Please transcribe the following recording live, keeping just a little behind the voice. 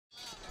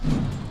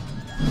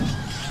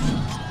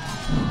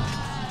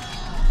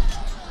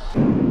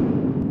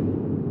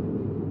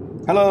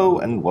Hello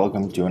and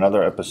welcome to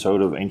another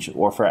episode of Ancient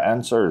Warfare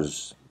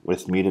Answers.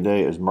 With me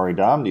today is Murray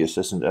Dam, the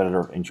assistant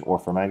editor of Ancient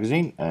Warfare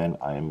magazine, and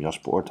I am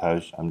Jasper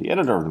Oorthuis, I'm the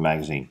editor of the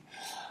magazine.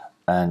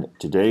 And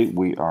today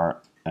we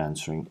are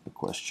answering a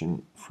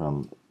question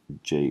from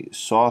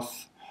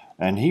J.Soth,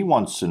 and he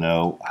wants to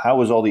know, how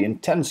is all the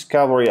intense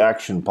cavalry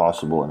action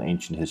possible in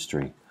ancient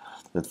history?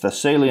 The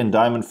Thessalian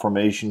diamond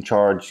formation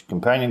charge,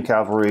 companion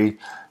cavalry,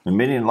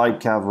 Numidian light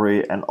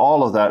cavalry, and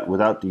all of that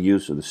without the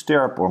use of the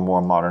stirrup or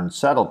more modern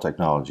saddle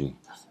technology.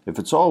 If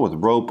it's all with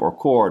rope or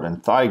cord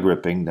and thigh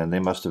gripping, then they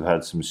must have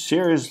had some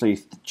seriously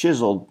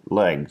chiseled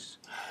legs.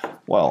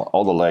 Well,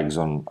 all the legs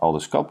on all the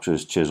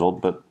sculptures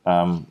chiseled, but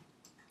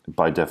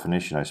by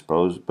definition, I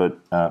suppose. But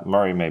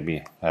Murray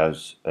maybe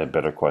has a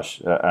better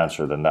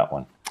answer than that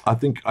one. I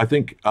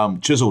think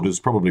chiseled is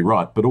probably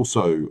right, but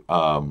also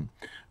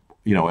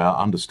our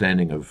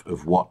understanding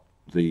of what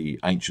the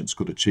ancients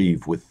could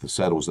achieve with the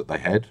saddles that they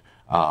had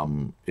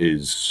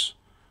is,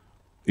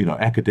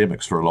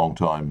 academics for a long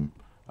time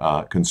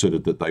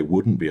considered that they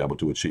wouldn't be able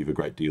to achieve a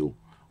great deal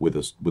with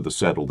a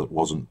saddle that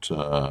wasn't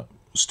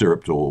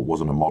stirruped or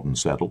wasn't a modern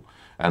saddle.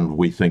 And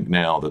we think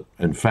now that,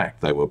 in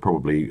fact, they were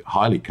probably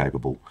highly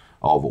capable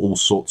of all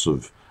sorts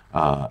of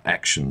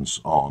actions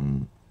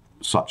on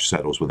such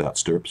saddles without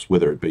stirrups,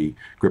 whether it be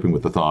gripping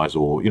with the thighs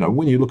or,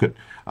 when you look at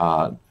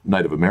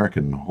Native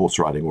American horse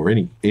riding or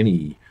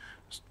any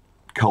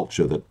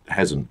culture that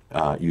hasn't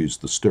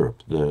used the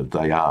stirrup,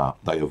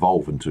 they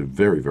evolve into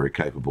very, very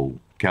capable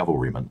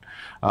cavalrymen.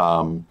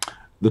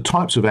 The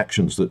types of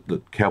actions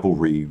that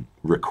cavalry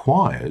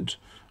required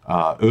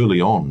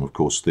early on, of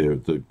course,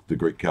 the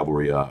Greek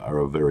cavalry are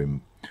a very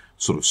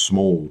sort of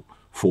small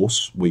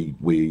force.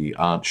 We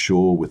aren't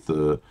sure with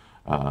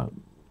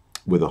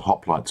whether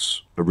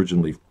hoplites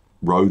originally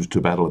rode to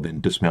battle and then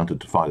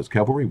dismounted to fight as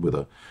cavalry,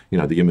 whether,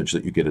 the image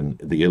that you get in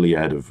the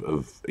Iliad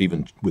of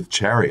even with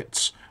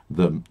chariots,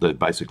 they're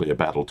basically a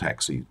battle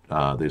taxi.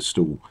 There's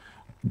still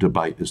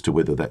debate as to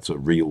whether that's a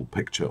real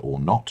picture or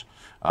not.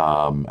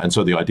 And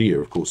so the idea,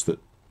 of course, that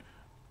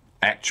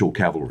actual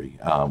cavalry,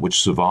 which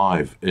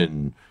survive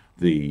in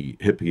the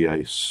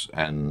Hippias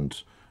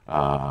and,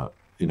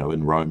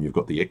 in Rome, you've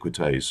got the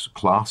equites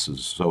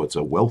classes, so it's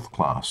a wealth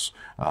class,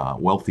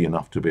 wealthy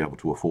enough to be able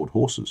to afford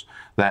horses.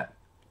 That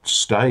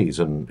stays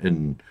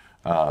in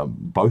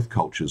both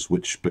cultures,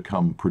 which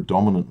become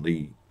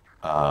predominantly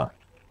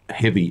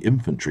heavy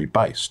infantry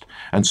based.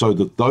 And so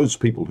that those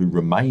people who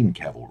remain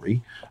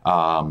cavalry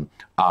are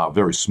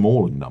very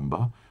small in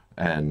number,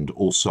 and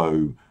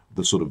also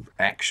the sort of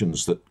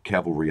actions that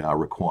cavalry are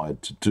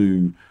required to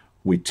do,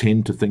 we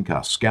tend to think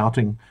are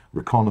scouting,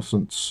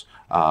 reconnaissance,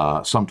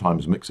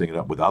 sometimes mixing it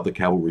up with other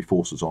cavalry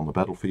forces on the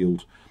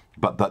battlefield,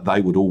 but that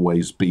they would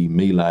always be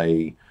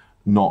melee,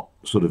 not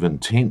sort of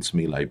intense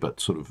melee, but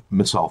sort of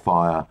missile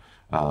fire,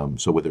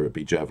 so whether it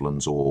be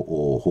javelins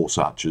or horse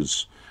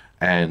archers,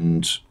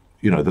 and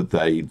that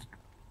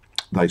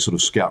they sort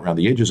of scout around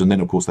the edges, and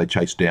then of course they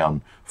chase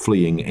down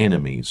fleeing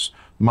enemies.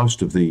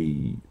 Most of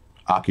the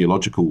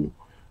archaeological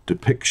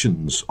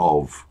depictions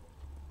of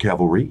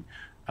cavalry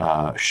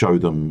show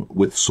them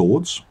with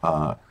swords.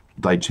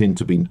 They tend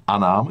to be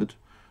unarmored.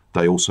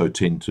 They also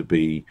tend to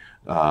be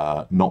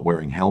not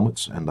wearing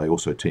helmets, and they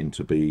also tend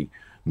to be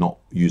not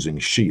using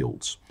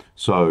shields.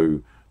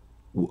 So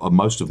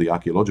most of the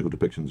archaeological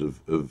depictions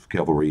of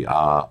cavalry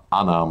are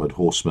unarmored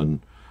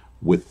horsemen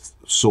with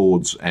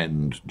swords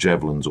and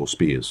javelins or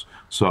spears.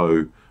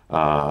 So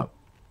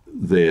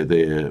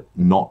they're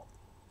not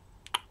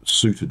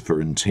suited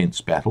for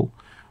intense battle.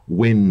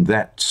 When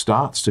that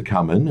starts to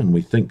come in, and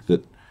we think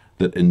that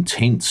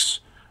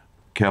intense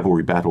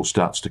cavalry battle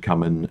starts to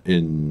come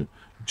in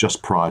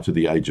just prior to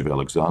the age of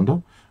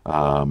Alexander,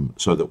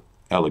 so that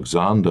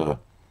Alexander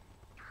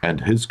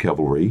and his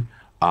cavalry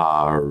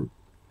are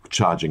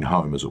charging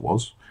home, as it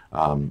was,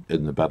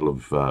 in the Battle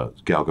of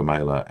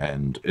Gaugamela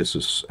and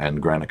Issus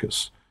and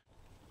Granicus.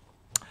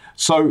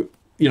 So,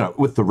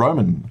 with the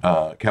Roman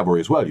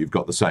cavalry as well, you've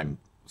got the same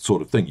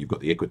sort of thing. You've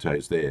got the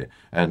equites there,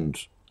 and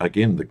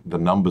again, the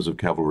numbers of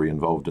cavalry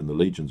involved in the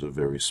legions are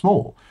very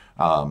small.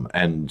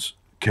 And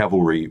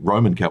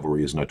Roman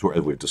cavalry is notorious,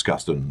 as we've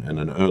discussed in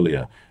an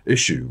earlier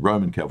issue,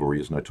 Roman cavalry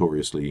is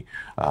notoriously,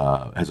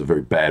 has a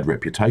very bad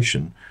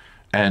reputation.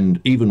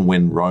 And even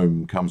when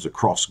Rome comes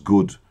across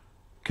good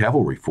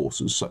cavalry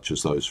forces, such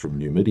as those from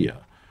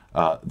Numidia,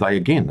 they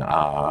again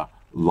are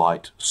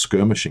light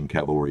skirmishing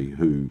cavalry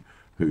who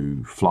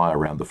fly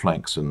around the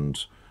flanks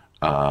and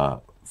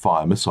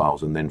fire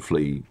missiles and then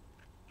flee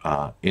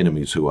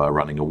enemies who are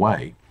running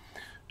away.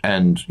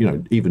 And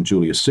even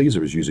Julius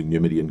Caesar is using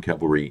Numidian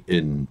cavalry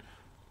in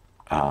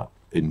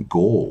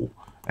Gaul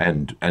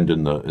and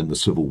in the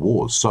civil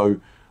wars.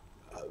 So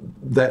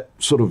that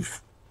sort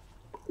of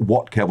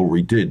what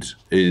cavalry did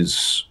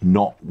is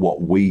not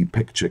what we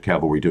picture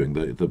cavalry doing.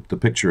 The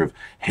picture of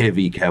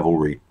heavy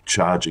cavalry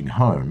charging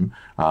home,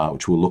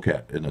 which we'll look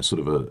at in a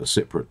sort of a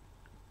separate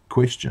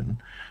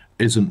question,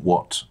 isn't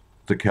what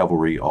the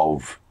cavalry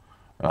of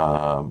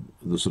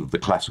the sort of the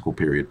classical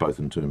period, both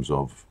in terms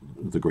of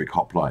the Greek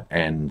hoplite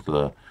and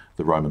the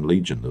Roman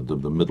legion,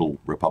 the middle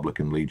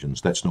republican legions.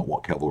 That's not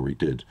what cavalry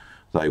did.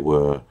 They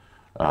were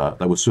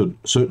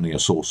certainly a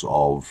source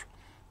of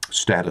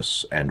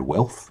status and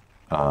wealth,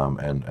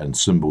 and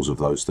symbols of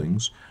those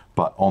things.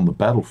 But on the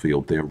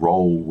battlefield, their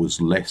role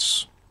was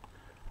less.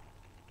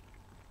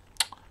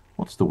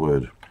 What's the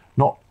word?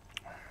 Not.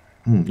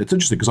 It's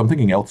interesting because I'm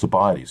thinking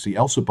Alcibiades. See,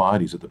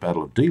 Alcibiades at the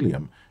Battle of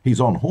Delium,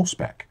 he's on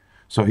horseback,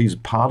 so he's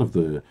part of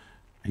the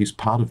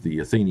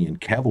Athenian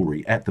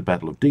cavalry at the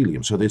Battle of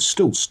Delium. So there's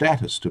still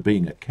status to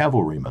being a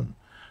cavalryman,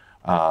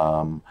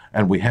 and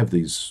we have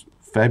these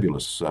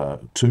fabulous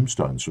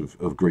tombstones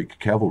of Greek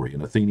cavalry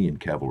and Athenian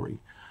cavalry,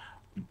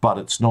 but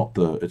it's not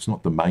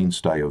the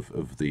mainstay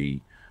of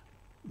the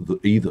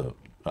either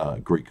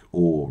Greek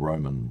or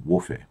Roman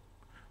warfare.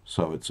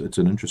 So it's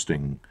an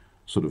interesting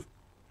sort of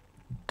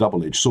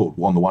double-edged sword.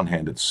 On the one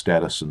hand, it's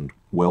status and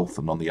wealth,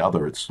 and on the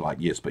other, it's like,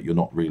 yes, but you're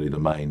not really the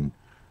main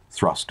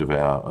thrust of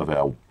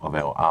our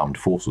armed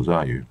forces,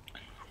 are you?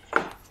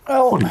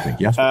 Well, what do you think?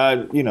 Yes.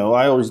 I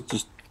always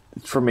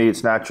for me,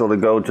 it's natural to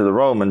go to the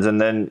Romans,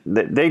 and then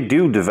they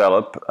do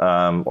develop.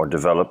 I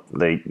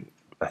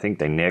think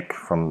they nick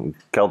from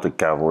Celtic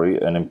cavalry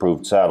an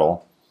improved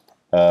saddle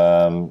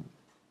that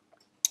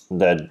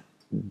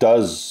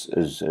does,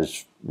 as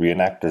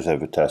reenactors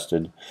have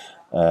attested,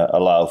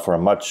 allow for a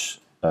much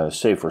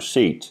safer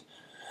seat,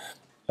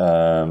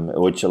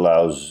 which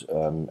allows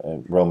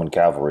Roman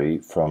cavalry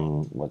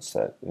from, what's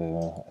that?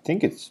 I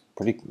think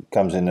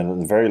comes in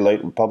the very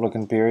late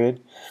Republican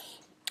period,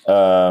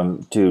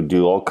 to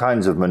do all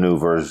kinds of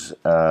maneuvers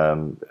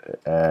and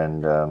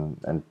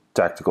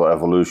tactical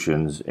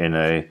evolutions in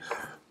a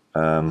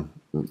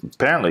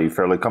apparently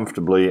fairly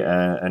comfortably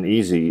and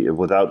easy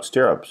without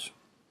stirrups.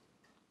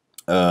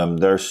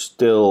 They're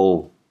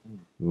still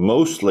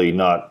mostly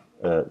not,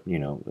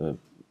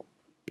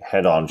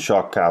 head-on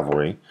shock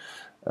cavalry.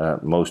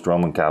 Most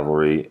Roman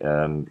cavalry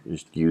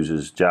just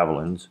uses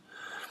javelins.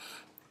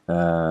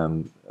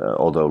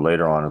 Although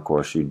later on, of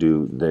course,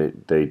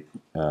 they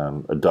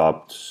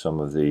adopt some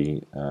of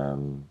the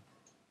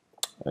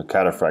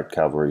cataphract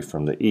cavalry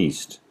from the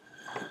east,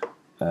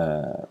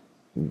 and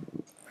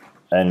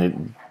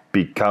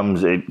it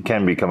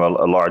can become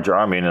a large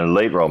army. And in a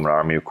late Roman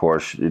army, of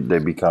course, they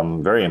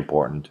become very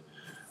important.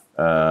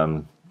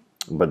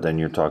 But then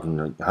you're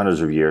talking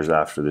hundreds of years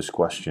after this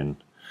question,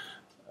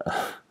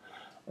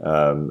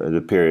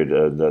 the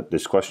period that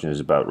this question is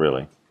about,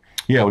 really.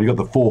 Yeah, well, you got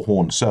the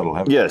four-horn saddle,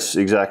 haven't you? Yes,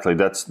 exactly.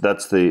 That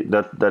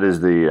is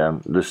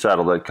the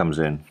saddle that comes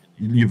in.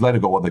 You've later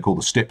got what they call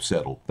the step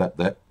saddle.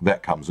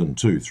 That comes in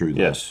too through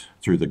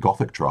the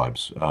Gothic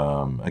tribes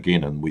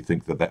again, and we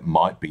think that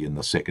might be in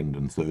the 2nd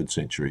and 3rd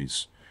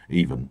centuries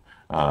even.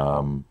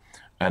 And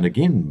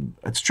again,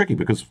 it's tricky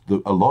because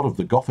a lot of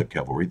the Gothic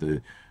cavalry,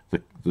 the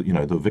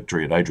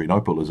victory at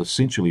Adrianople, is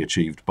essentially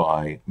achieved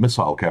by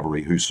missile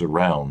cavalry who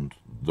surround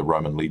the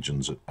Roman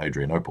legions at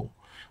Adrianople.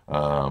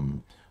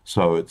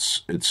 So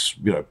it's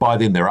by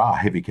then there are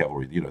heavy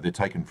cavalry. They're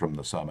taken from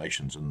the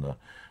Sarmatians and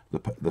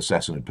the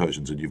Sassanid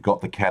Persians, and you've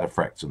got the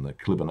cataphracts and the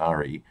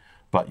Clibanarii,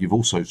 but you've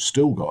also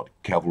still got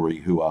cavalry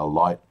who are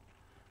light,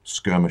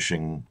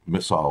 skirmishing,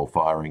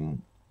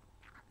 missile-firing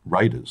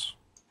raiders.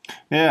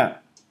 Yeah,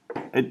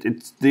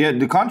 it's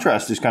the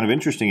contrast is kind of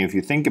interesting if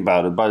you think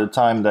about it. By the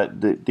time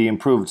that the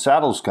improved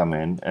saddles come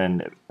in,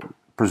 and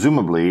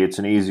presumably it's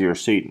an easier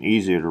seat and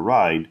easier to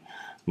ride,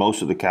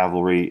 most of the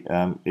cavalry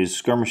is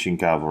skirmishing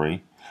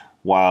cavalry,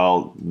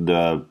 while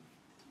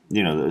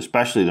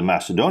especially the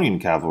Macedonian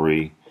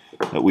cavalry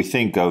that we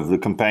think of, the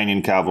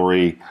companion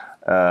cavalry,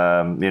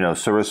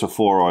 Sarissa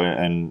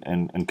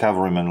and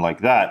cavalrymen like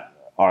that,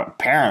 are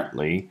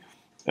apparently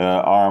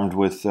armed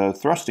with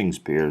thrusting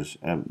spears,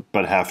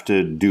 but have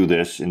to do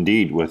this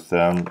indeed with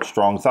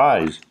strong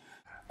thighs.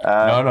 No.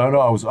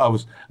 I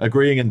was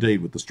agreeing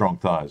indeed with the strong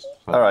thighs.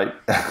 So. All right.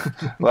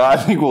 Well, I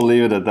think we'll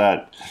leave it at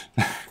that.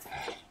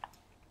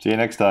 See you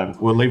next time.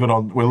 We'll leave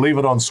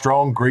it on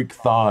strong Greek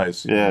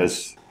thighs.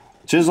 Yes.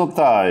 Chiseled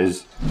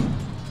thighs.